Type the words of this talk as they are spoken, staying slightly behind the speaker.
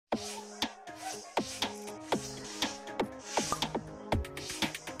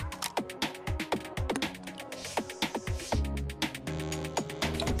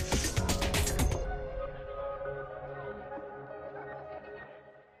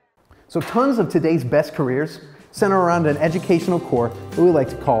So tons of today's best careers center around an educational core that we like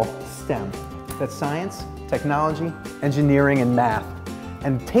to call STEM. That's science, technology, engineering, and math.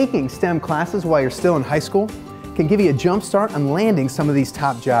 And taking STEM classes while you're still in high school can give you a jump start on landing some of these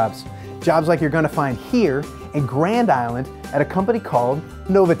top jobs. Jobs like you're going to find here in Grand Island at a company called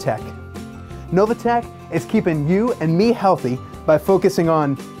Novatech. Novatech is keeping you and me healthy by focusing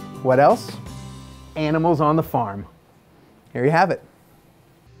on, what else? Animals on the farm. Here you have it.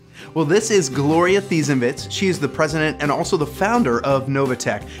 Well, this is Gloria Thiesenwitz. She is the president and also the founder of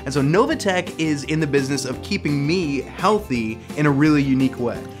Novatech. And so Novatech is in the business of keeping me healthy in a really unique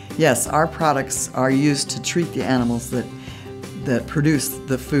way. Yes, our products are used to treat the animals that produce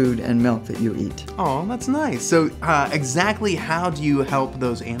the food and milk that you eat. Oh, that's nice. So exactly how do you help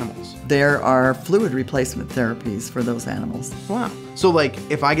those animals? There are fluid replacement therapies for those animals. Wow. So like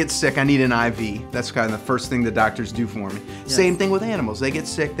if I get sick, I need an IV. That's kind of the first thing the doctors do for me. Yes. Same thing with animals. They get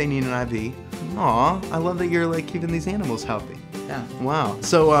sick, they need an IV. Aw, I love that you're like keeping these animals healthy. Yeah. Wow.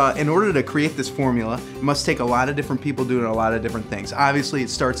 So in order to create this formula, it must take a lot of different people doing a lot of different things. Obviously,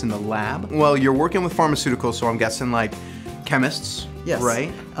 it starts in the lab. Well, you're working with pharmaceuticals, so I'm guessing like chemists, yes.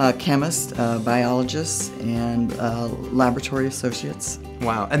 Right? Chemists, biologists, and laboratory associates.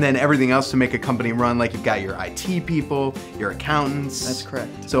 Wow. And then everything else to make a company run, like you've got your IT people, your accountants. That's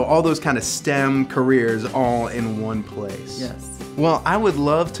correct. So all those kind of STEM careers all in one place. Yes. Well, I would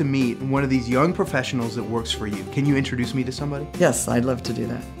love to meet one of these young professionals that works for you. Can you introduce me to somebody? Yes, I'd love to do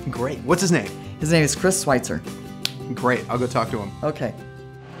that. Great. What's his name? His name is Chris Schweitzer. Great. I'll go talk to him. Okay.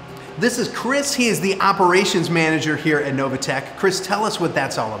 This is Chris. He is the operations manager here at Novatech. Chris, tell us what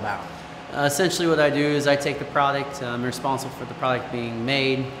that's all about. Essentially what I do is I take the product, I'm responsible for the product being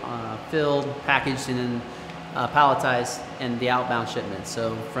made, filled, packaged, and then palletized, and the outbound shipment.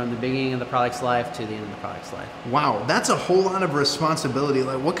 So from the beginning of the product's life to the end of the product's life. Wow, that's a whole lot of responsibility.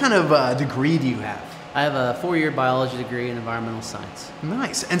 Like, what kind of degree do you have? I have a 4-year biology degree in environmental science.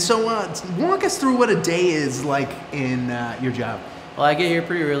 Nice. And so walk us through what a day is like in your job. Well, I get here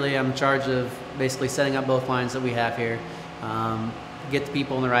pretty early. I'm in charge of basically setting up both lines that we have here, get the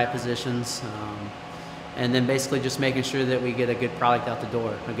people in the right positions, and then basically just making sure that we get a good product out the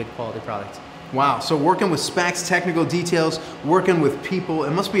door, a good quality product. Wow, so working with specs, technical details, working with people,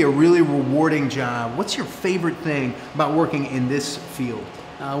 it must be a really rewarding job. What's your favorite thing about working in this field?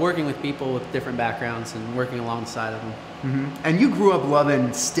 Working with people with different backgrounds and working alongside of them. Mm-hmm. And you grew up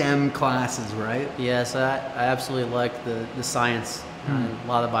loving STEM classes, right? Yes, I absolutely liked the science, a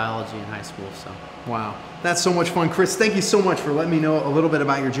lot of biology in high school. So. Wow, that's so much fun. Chris, thank you so much for letting me know a little bit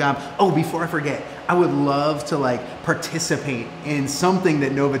about your job. Oh, before I forget, I would love to like participate in something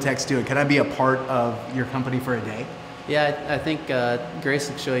that Novatech's doing. Can I be a part of your company for a day? Yeah, I think Grace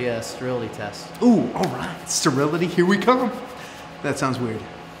will show you a sterility test. Ooh, all right, sterility, here we come. That sounds weird.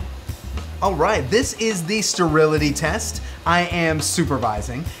 All right, this is the sterility test. I am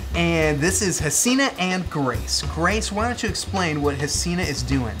supervising, and this is Hasina and Grace. Grace, why don't you explain what Hasina is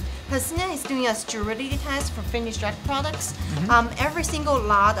doing? Hasina is doing a sterility test for finished drug products. Every single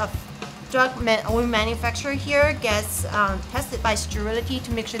lot of drug we manufacture here gets tested by sterility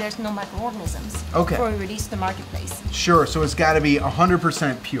to make sure there's no microorganisms before we release to the marketplace. Sure, so it's got to be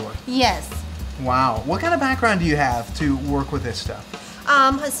 100% pure. Yes. Wow. What kind of background do you have to work with this stuff?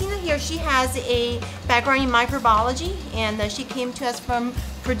 Hasina here, she has a background in microbiology, and she came to us from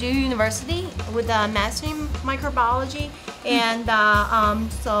Purdue University with a master in microbiology, and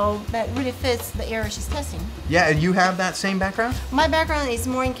so that really fits the area she's testing. Yeah, and you have that same background? My background is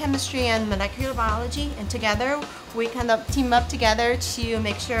more in chemistry and molecular biology, and together we kind of team up together to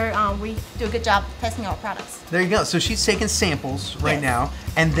make sure we do a good job testing our products. There you go. So she's taking samples right now,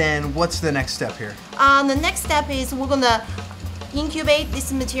 and then what's the next step here? The next step is we're going to incubate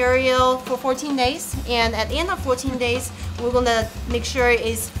this material for 14 days, and at the end of 14 days we're going to make sure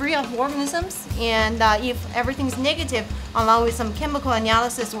it's free of organisms, and if everything's negative, along with some chemical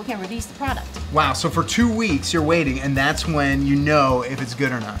analysis, we can release the product. Wow, so for 2 weeks you're waiting, and that's when you know if it's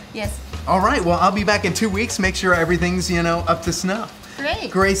good or not. Yes. All right, well, I'll be back in 2 weeks, make sure everything's, up to snuff.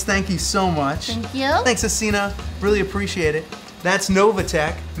 Great. Grace, thank you so much. Thank you. Thanks, Hasina. Really appreciate it. That's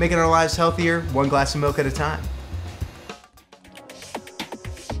Novatech, making our lives healthier, one glass of milk at a time.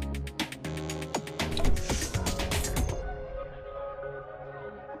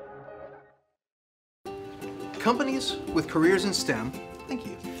 Companies with careers in STEM, thank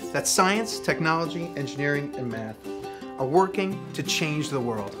you, that's science, technology, engineering, and math, are working to change the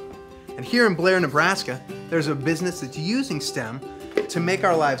world. And here in Blair, Nebraska, there's a business that's using STEM to make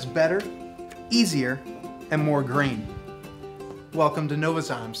our lives better, easier, and more green. Welcome to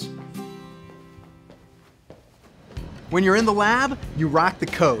Novozymes. When you're in the lab, you rock the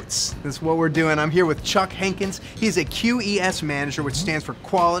coats. That's what we're doing. I'm here with Chuck Hankins. He's a QES manager, which stands for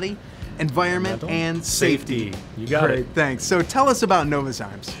Quality, Environment, and Safety. You got Great, it. thanks. So tell us about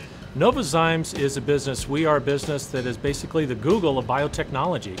Novozymes. Novozymes is a business, we are a business that is basically the Google of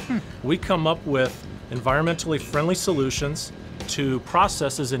biotechnology. We come up with environmentally friendly solutions to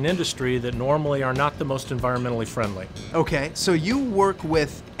processes in industry that normally are not the most environmentally friendly. Okay, so you work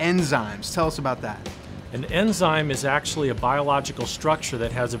with enzymes. Tell us about that. An enzyme is actually a biological structure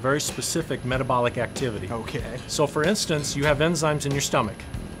that has a very specific metabolic activity. Okay. So for instance, you have enzymes in your stomach.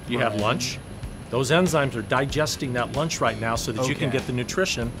 You have lunch. Those enzymes are digesting that lunch right now so that you can Okay. get the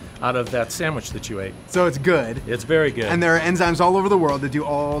nutrition out of that sandwich that you ate. So it's good. It's very good. And there are enzymes all over the world that do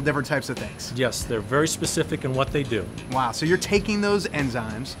all different types of things. Yes, they're very specific in what they do. Wow, so you're taking those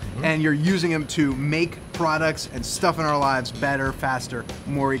enzymes and you're using them to make products and stuff in our lives better, faster,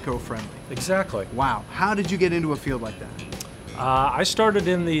 more eco-friendly. Exactly. Wow, how did you get into a field like that? I started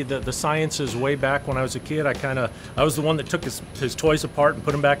in the sciences way back when I was a kid. I was the one that took his toys apart and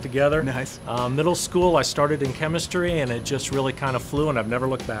put them back together. Nice. Middle school, I started in chemistry, and it just really kind of flew, and I've never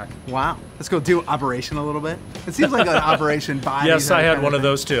looked back. Wow, let's go do operation a little bit. It seems like an operation body. Yes, I had one of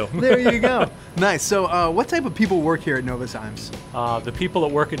those too. There you go. Nice, so what type of people work here at Novozymes? The people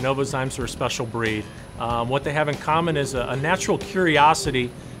that work at Novozymes are a special breed. What they have in common is a natural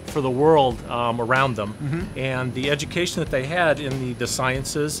curiosity for the world around them, and the education that they had in the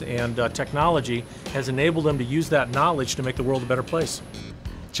sciences and technology has enabled them to use that knowledge to make the world a better place.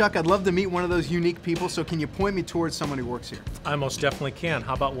 Chuck, I'd love to meet one of those unique people, so can you point me towards someone who works here? I most definitely can.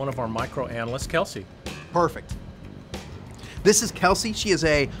 How about one of our micro analysts, Kelsey? Perfect. This is Kelsey. She is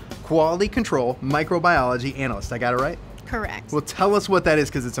a quality control microbiology analyst. I got it right? Correct. Well, tell us what that is,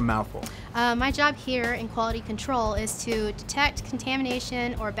 because it's a mouthful. My job here in quality control is to detect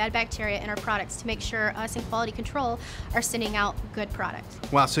contamination or bad bacteria in our products to make sure us in quality control are sending out good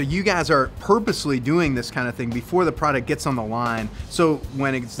product. Wow, so you guys are purposely doing this kind of thing before the product gets on the line, so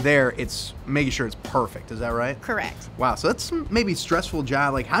when it's there, it's making sure it's perfect. Is that right? Correct. Wow, so that's maybe a stressful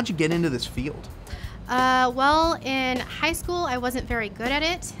job. Like, how'd you get into this field? Well, in high school, I wasn't very good at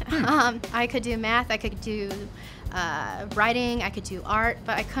it. I could do math, I could do writing, I could do art,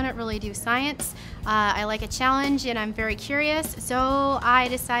 but I couldn't really do science. I like a challenge and I'm very curious, so I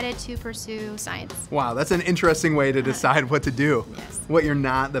decided to pursue science. Wow, that's an interesting way to decide what to do, Yes. what you're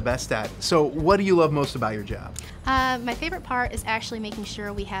not the best at. So what do you love most about your job? My favorite part is actually making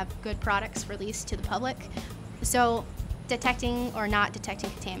sure we have good products released to the public. So detecting or not detecting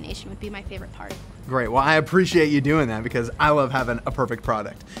contamination would be my favorite part. Great, well, I appreciate you doing that because I love having a perfect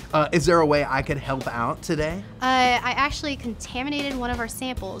product. Is there a way I could help out today? I actually contaminated one of our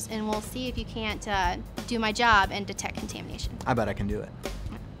samples, and we'll see if you can't do my job and detect contamination. I bet I can do it.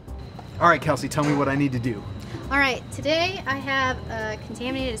 All right, Kelsey, tell me what I need to do. All right, today I have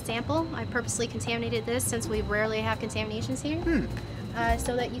contaminated a sample. I purposely contaminated this since we rarely have contaminations here,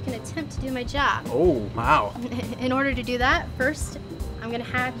 so that you can attempt to do my job. Oh, wow. In order to do that, first I'm gonna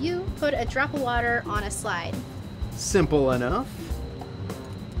have you put a drop of water on a slide. Simple enough.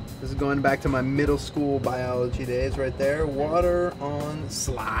 This is going back to my middle school biology days right there. Water on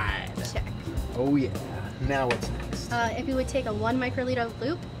slide. Check. Oh yeah. Now what's next? If you would take a 1 microliter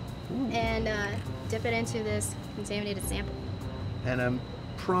loop and dip it into this contaminated sample. And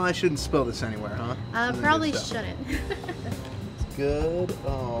probably shouldn't spill this anywhere, huh? This is good Probably stuff. shouldn't. Good.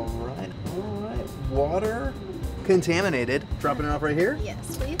 All right. All right. Water contaminated. Dropping it off right here.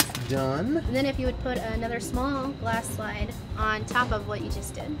 Yes, please. Done. And then if you would put another small glass slide on top of what you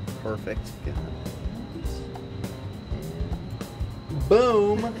just did. Perfect. Got it.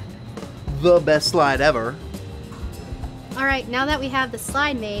 Boom. The best slide ever. All right, now that we have the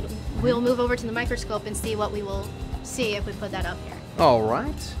slide made, we'll move over to the microscope and see what we will see if we put that up here. All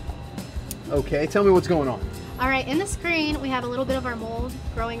right. Okay, tell me what's going on. All right, in the screen, we have a little bit of our mold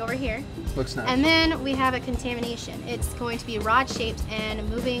growing over here. Looks nice. And then we have a contamination. It's going to be rod-shaped and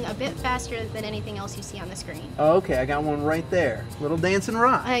moving a bit faster than anything else you see on the screen. Oh, okay, I got one right there. Little dancing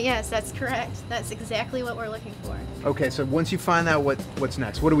rod. Yes, that's correct. That's exactly what we're looking for. Okay, so once you find out what's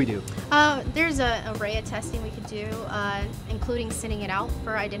next, what do we do? There's an array of testing we could do, including sending it out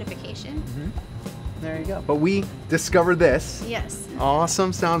for identification. There you go. But we discovered this. Yes.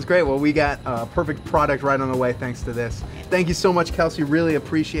 Awesome, sounds great. Well, we got a perfect product right on the way thanks to this. Thank you so much, Kelsey, really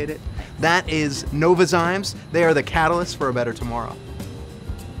appreciate it. That is Novozymes. They are the catalyst for a better tomorrow.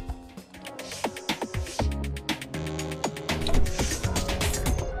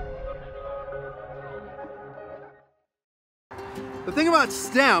 The thing about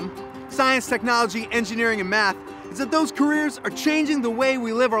STEM, science, technology, engineering, and math, is that those careers are changing the way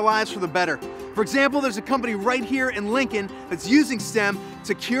we live our lives for the better. For example, there's a company right here in Lincoln that's using STEM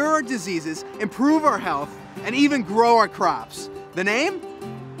to cure our diseases, improve our health, and even grow our crops. The name?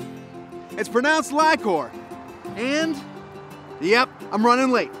 It's pronounced Lycor. And, yep, I'm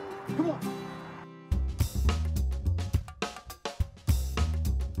running late. Come on.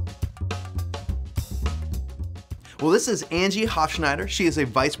 Well, this is Angie Hofschneider. She is a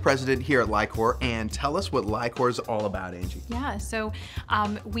vice president here at Lycor, and tell us what Lycor is all about, Angie. Yeah, so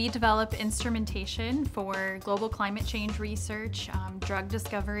we develop instrumentation for global climate change research, drug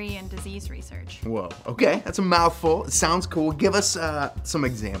discovery, and disease research. Whoa, okay, that's a mouthful. It sounds cool. Give us some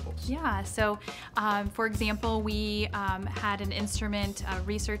examples. Yeah, so for example, we had an instrument,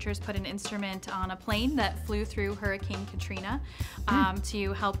 researchers put an instrument on a plane that flew through Hurricane Katrina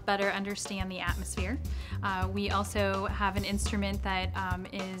to help better understand the atmosphere. We also have an instrument that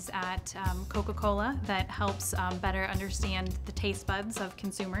is at Coca-Cola that helps better understand the taste buds of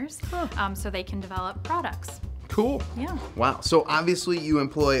consumers so they can develop products. Cool. Yeah. Wow. So obviously you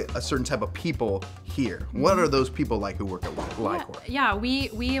employ a certain type of people here. What are those people like who work at Lycor? Yeah,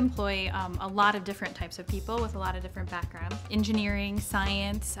 we employ a lot of different types of people with a lot of different backgrounds. Engineering,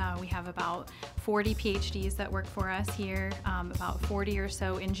 science, we have about 40 PhDs that work for us here, about 40 or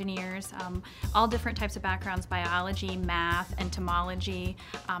so engineers, all different types of backgrounds: biology, math, entomology,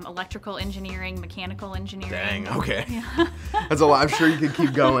 electrical engineering, mechanical engineering. Dang, okay. Yeah. That's a lot. I'm sure you could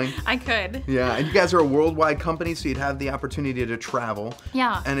keep going. I could. Yeah, and you guys are a worldwide company, so you'd have the opportunity to travel.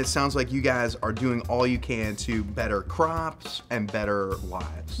 Yeah. And it sounds like you guys are doing all you can to better crops and better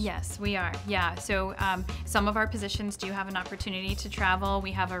lives. Yes, we are. Yeah, so some of our positions do have an opportunity to travel.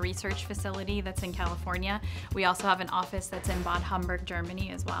 We have a research facility that's in California. We also have an office that's in Bad Homburg, Germany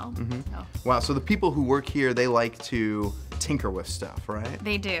as well. So. Wow, so the people who work here, they like to tinker with stuff, right?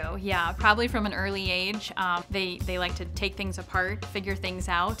 They do, yeah. Probably from an early age. They like to take things apart, figure things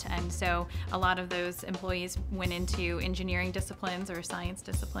out, and so a lot of those employees went into engineering disciplines or science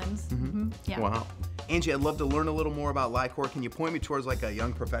disciplines. Yeah. Wow. Angie, I'd love to learn a little more about Lycor. Can you point me towards like a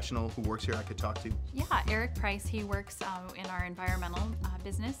young professional who works here I could talk to? Yeah, Eric Price, he works in our environmental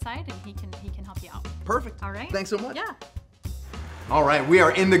business side, and he can help you out. Perfect. All right. Thanks so much. Yeah. All right, we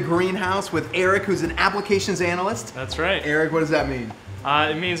are in the greenhouse with Eric, who's an applications analyst. That's right. Eric, what does that mean?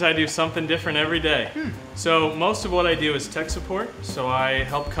 It means I do something different every day. So most of what I do is tech support. So I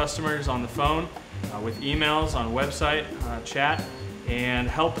help customers on the phone, with emails, on website, chat, and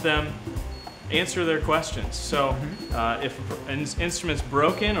help them answer their questions. So if an instrument's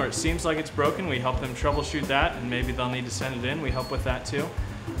broken or it seems like it's broken, we help them troubleshoot that, and maybe they'll need to send it in. We help with that too.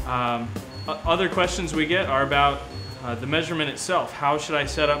 Other questions we get are about the measurement itself. How should I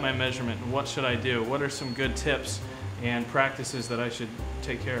set up my measurement, and what should I do? What are some good tips and practices that I should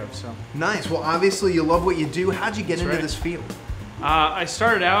take care of? So Nice. Well, obviously you love what you do. How'd you get into this field? I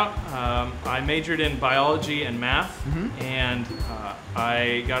started out, I majored in biology and math, and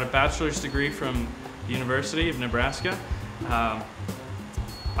I got a bachelor's degree from the University of Nebraska.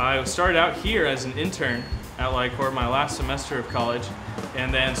 I started out here as an intern at Lycor my last semester of college,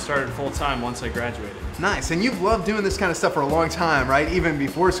 and then started full-time once I graduated. Nice. And you've loved doing this kind of stuff for a long time, right? Even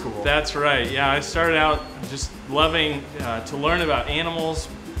before school. That's right. Yeah, I started out just loving to learn about animals,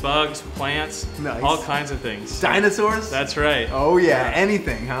 bugs, plants, Nice. all kinds of things. Dinosaurs? That's right. Oh yeah,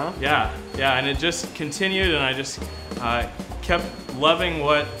 anything, huh? Yeah, and it just continued, and I just kept loving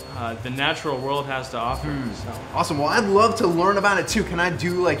what the natural world has to offer. So. Awesome. Well, I'd love to learn about it too. Can I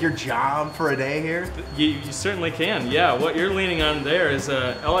do like your job for a day here? You certainly can. Yeah, what you're leaning on there is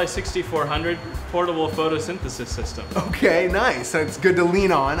a LI6400 portable photosynthesis system. Okay, nice. That's good to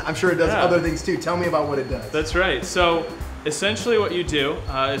lean on. I'm sure it does other things too. Tell me about what it does. That's right. So essentially what you do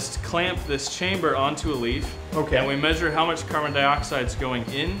is to clamp this chamber onto a leaf. Okay. And we measure how much carbon dioxide is going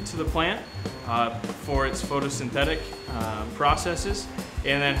into the plant for its photosynthetic processes,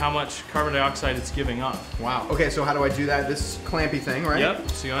 and then how much carbon dioxide it's giving off. Wow. Okay, so how do I do that? This clampy thing, right? Yep,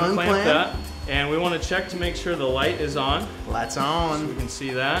 so you unclamp that, and we want to check to make sure the light is on. Lights So on. we can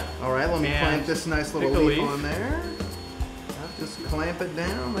see that. All right, let me And clamp this nice little pick a leaf leaf. on there. Just clamp it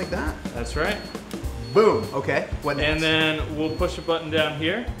down like that. That's right. Boom. Okay, what next? And then we'll push a button down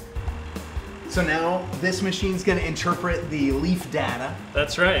here. So now this machine's gonna interpret the leaf data.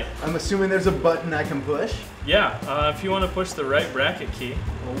 That's right. I'm assuming there's a button I can push. Yeah, if you want to push the right bracket key,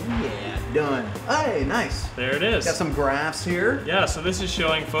 Oh yeah, done. Hey, nice. there it is. Got some graphs here. Yeah, so this is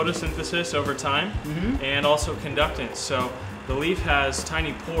showing photosynthesis over time and also conductance. So the leaf has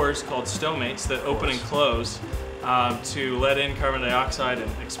tiny pores called stomates that open and close. to let in carbon dioxide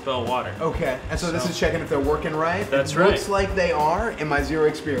and expel water. Okay, and so this is checking if they're working right? That's it right. Looks like they are in my zero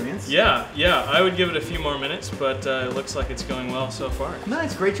experience. Yeah, I would give it a few more minutes, but it looks like it's going well so far.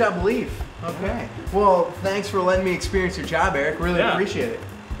 Nice, great job, Leaf. Okay, well, thanks for letting me experience your job, Eric. Really appreciate it.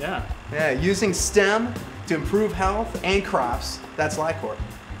 Yeah. Yeah, using STEM to improve health and crops, that's LICOR.